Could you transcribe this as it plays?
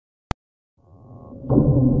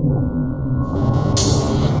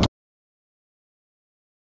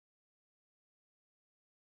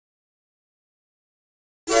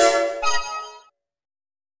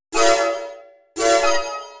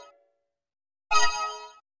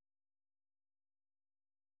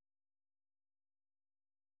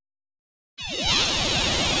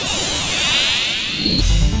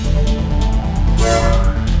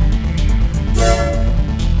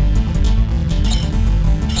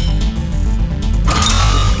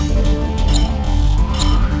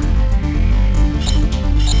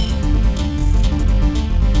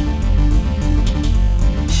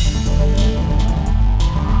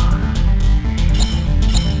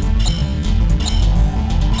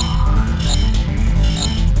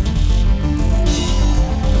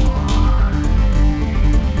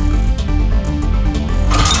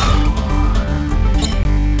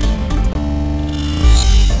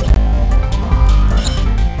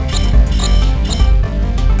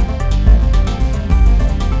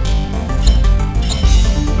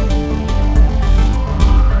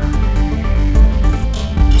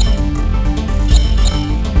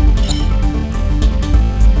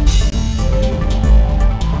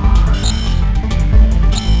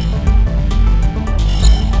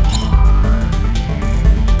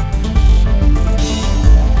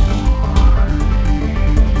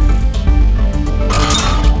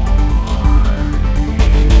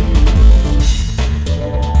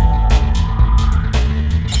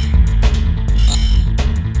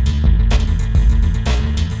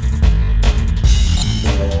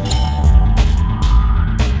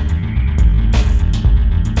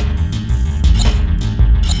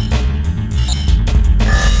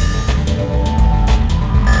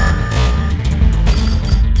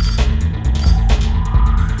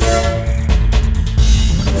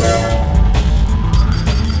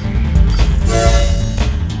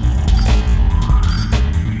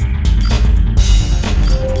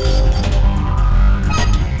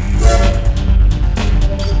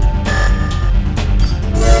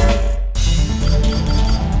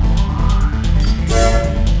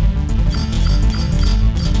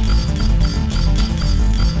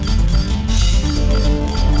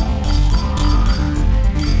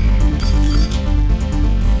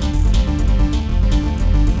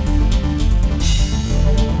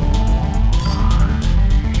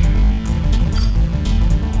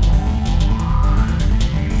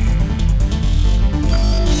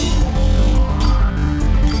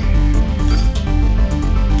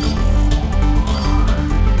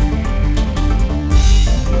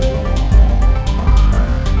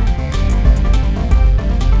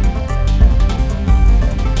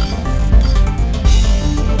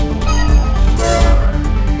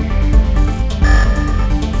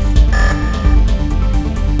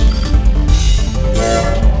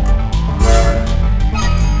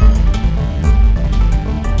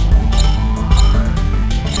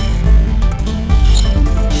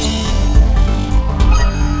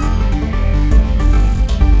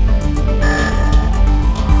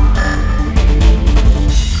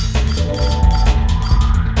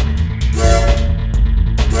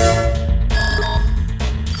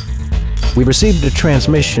We received a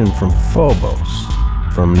transmission from Phobos,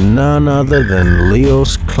 from none other than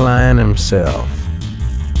Leos Klein himself.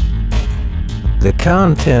 The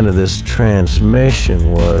content of this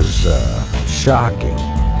transmission was shocking,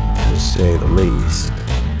 to say the least.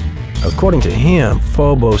 According to him,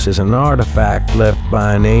 Phobos is an artifact left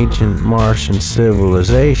by an ancient Martian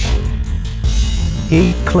civilization.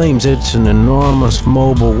 He claims it's an enormous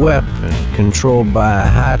mobile weapon controlled by a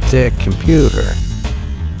high-tech computer.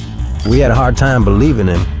 We had a hard time believing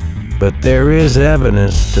him, but there is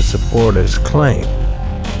evidence to support his claim.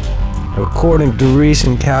 According to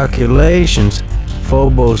recent calculations,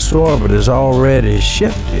 Phobos' orbit has already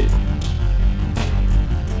shifted.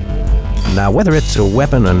 Now, whether it's a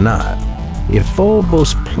weapon or not, if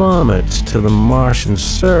Phobos plummets to the Martian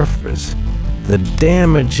surface, the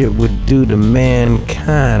damage it would do to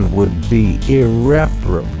mankind would be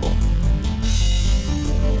irreparable.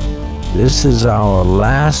 This is our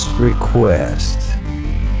last request.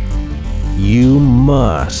 You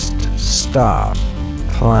must stop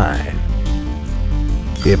Klein.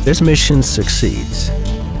 If this mission succeeds,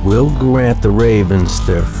 we'll grant the Ravens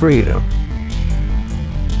their freedom.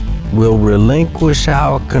 We'll relinquish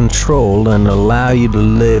our control and allow you to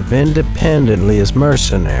live independently as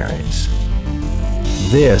mercenaries.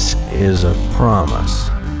 This is a promise.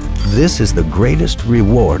 This is the greatest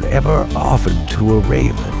reward ever offered to a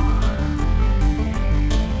Raven.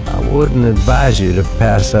 I wouldn't advise you to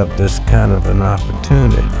pass up this kind of an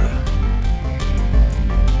opportunity.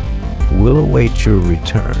 We'll await your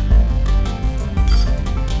return.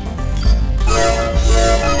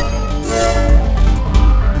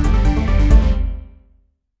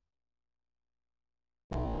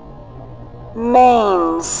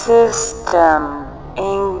 Main system.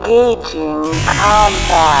 Engaging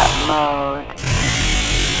combat mode.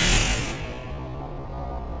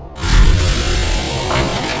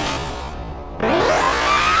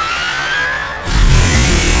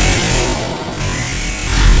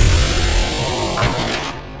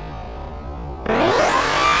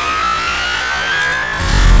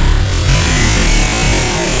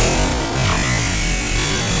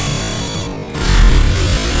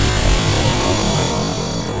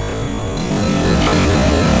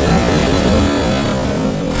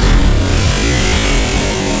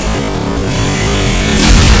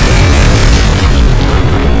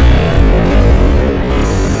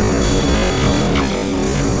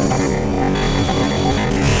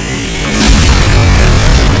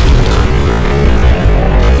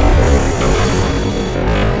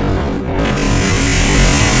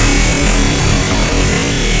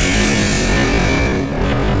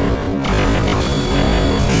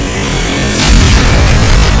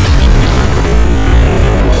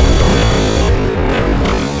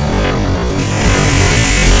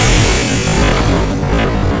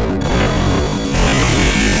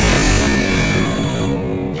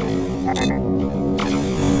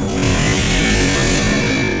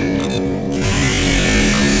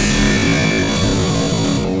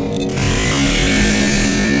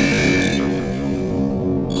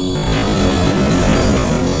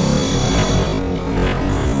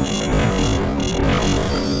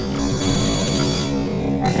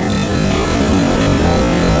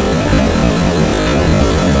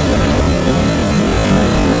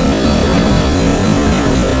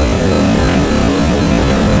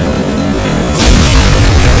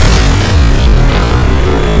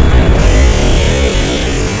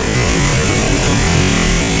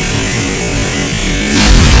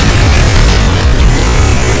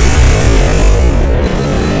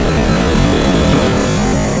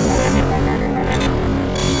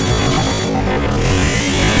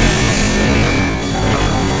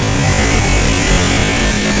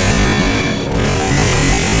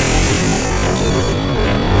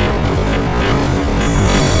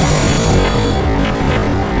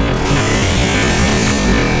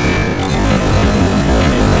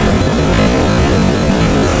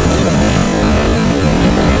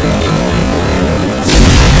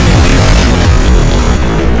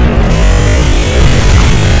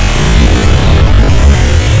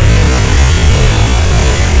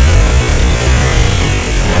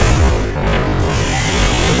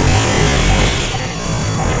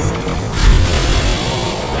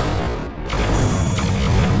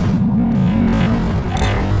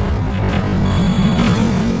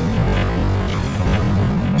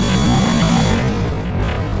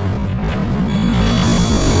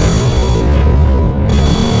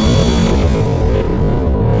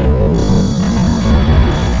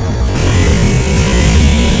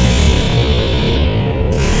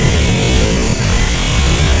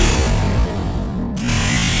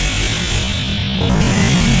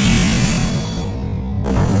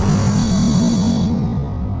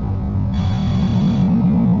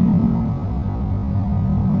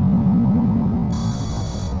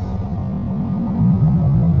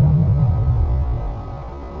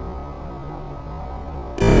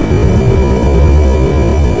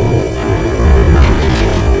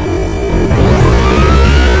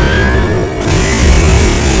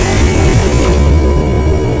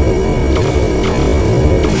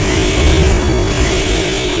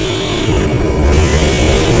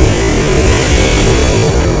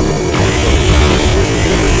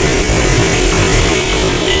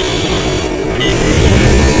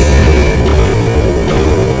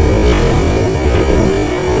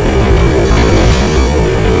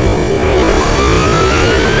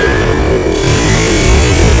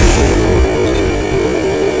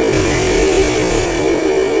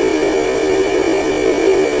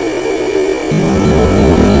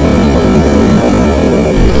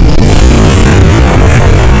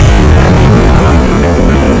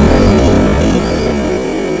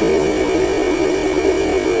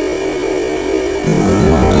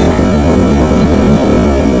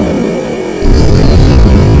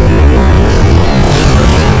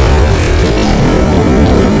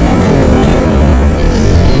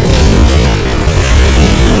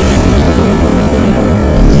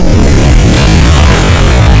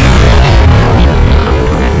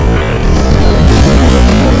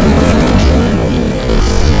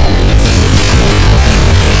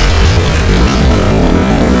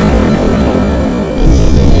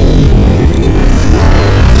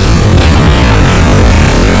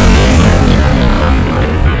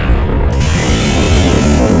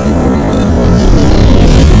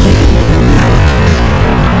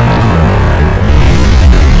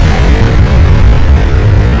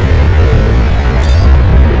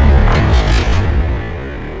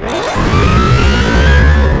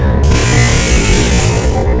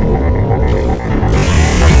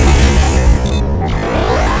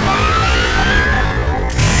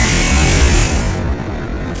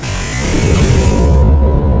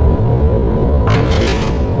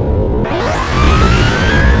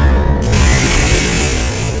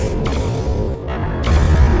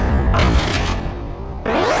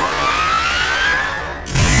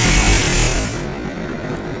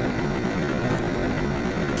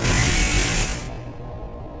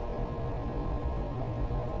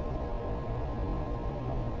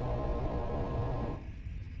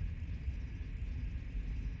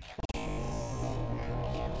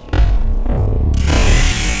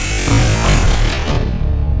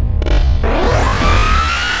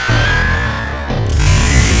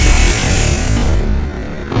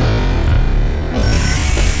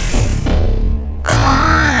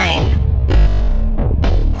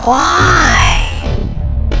 Why?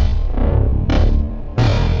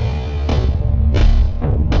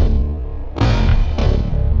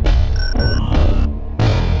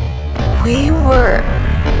 We were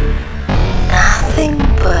nothing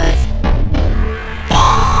but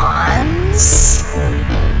pawns?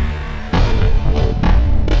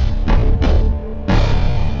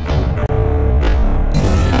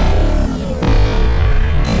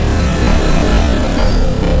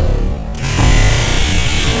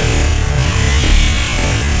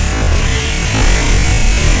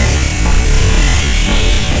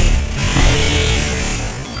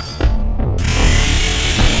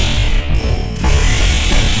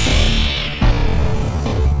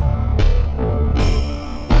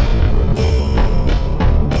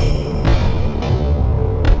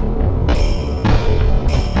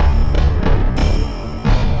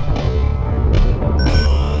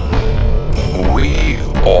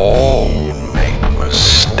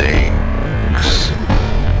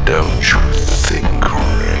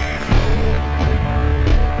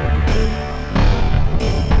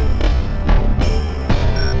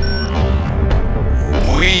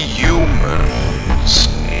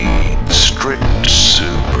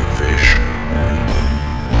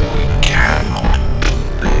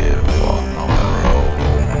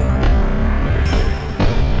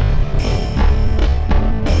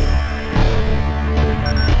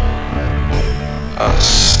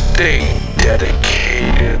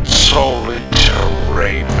 Dedicated solely to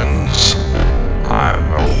ravens.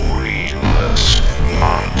 I'm a realist,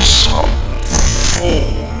 not some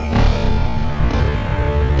fool.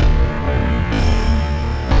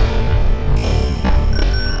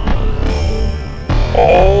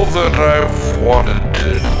 All that I've wanted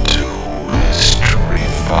to do is to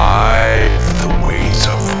revive the ways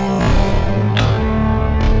of old.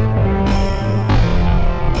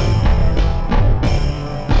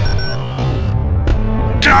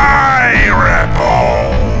 Die, rebel!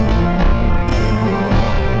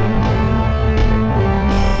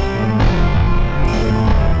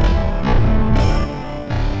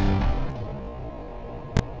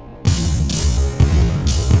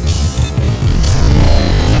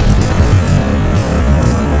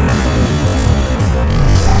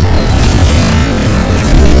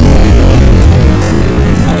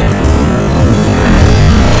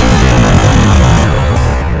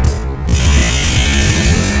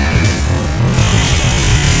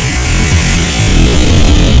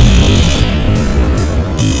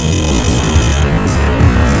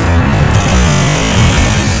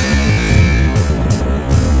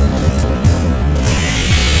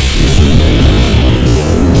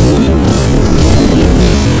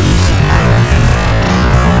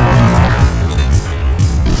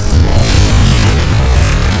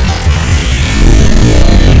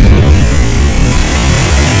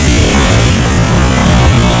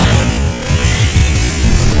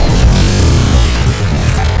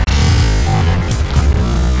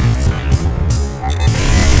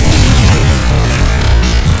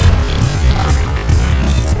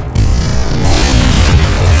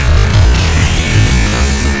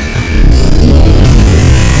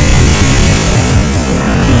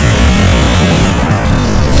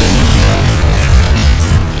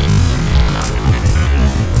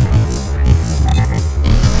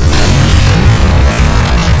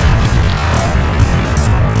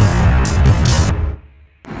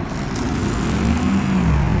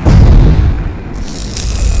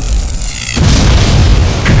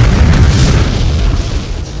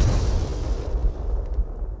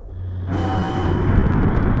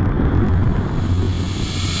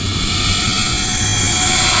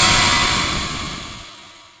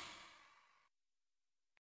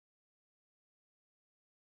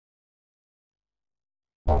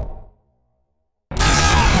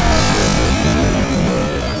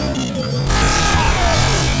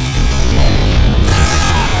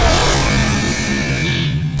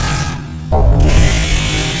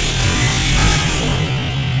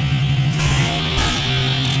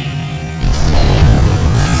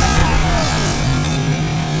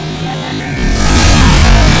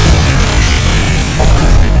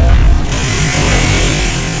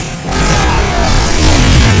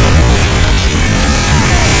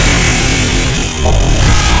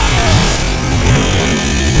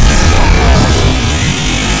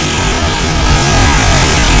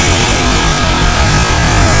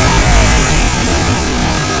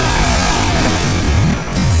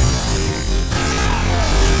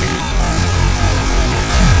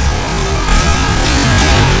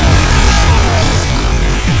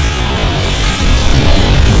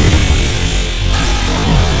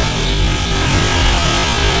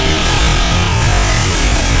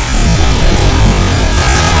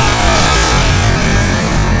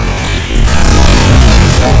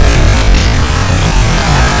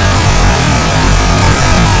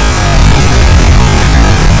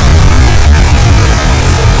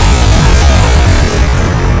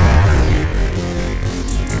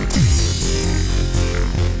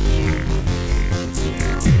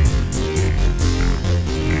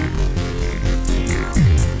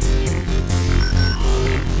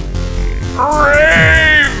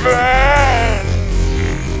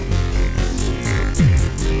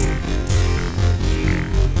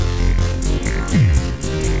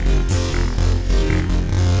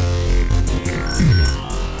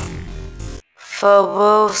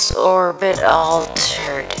 Phobos orbit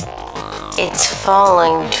altered. It's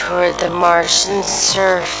falling toward the Martian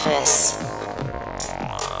surface.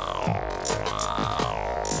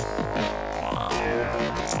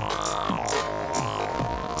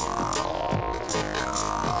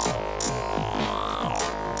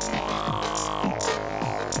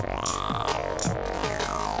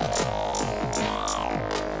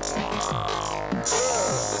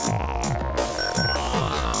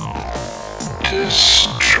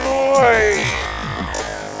 Destroy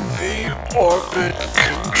the orbit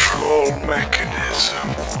control mechanism.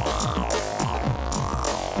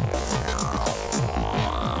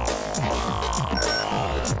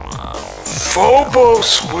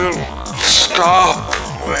 Phobos will stop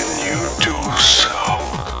when you do so.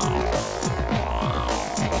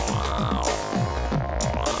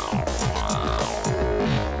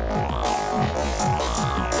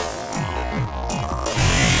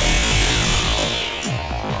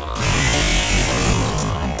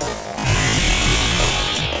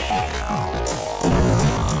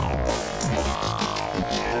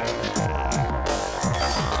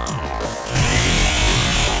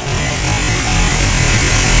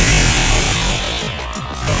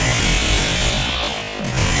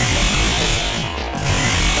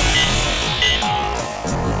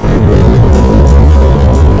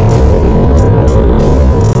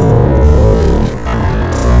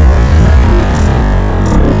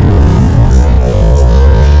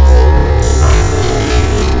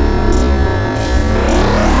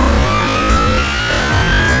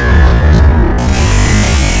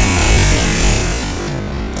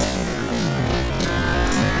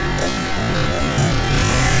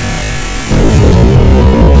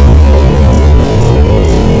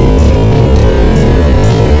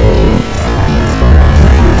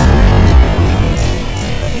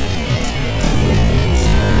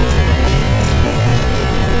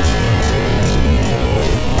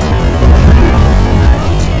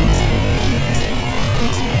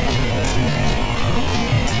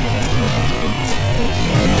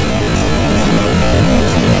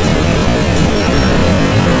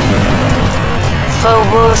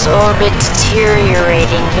 Phobos orbit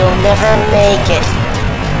deteriorating. You'll never make it.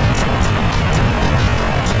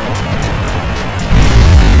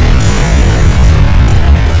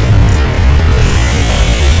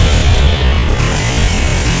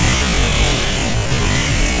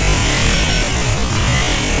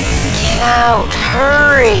 Get out,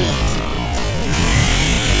 hurry!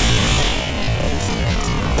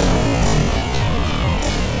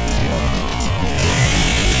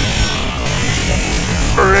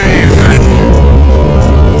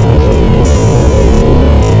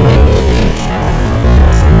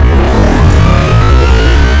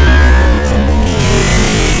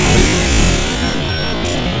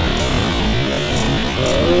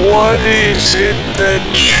 What is it that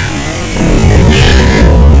you...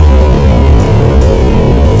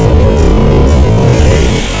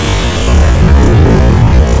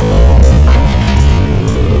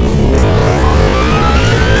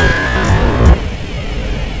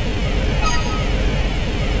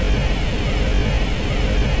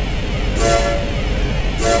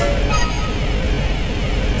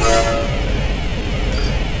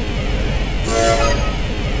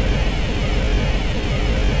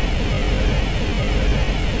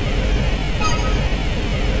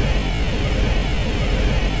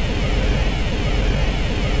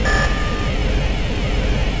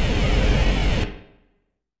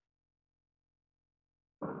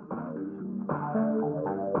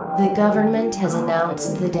 The government has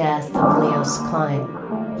announced the death of Leos Klein,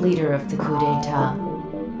 leader of the coup d'etat.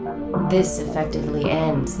 This effectively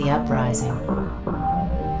ends the uprising.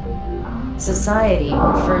 Society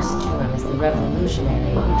refers to him as the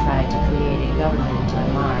revolutionary who tried to create a government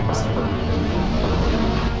on Mars.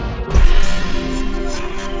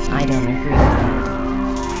 I don't agree with that.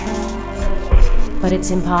 But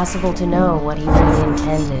it's impossible to know what he really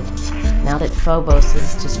intended, now that Phobos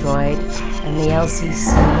is destroyed and the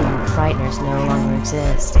LCC and Frighteners no longer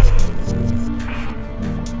exist.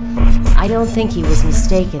 I don't think he was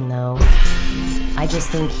mistaken, though. I just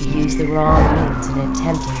think he used the wrong means in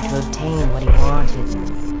attempting to obtain what he wanted.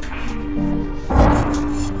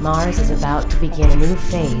 Mars is about to begin a new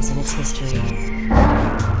phase in its history.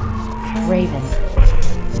 Raven,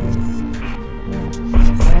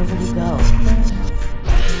 where will you go?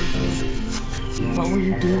 What will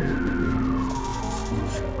you do?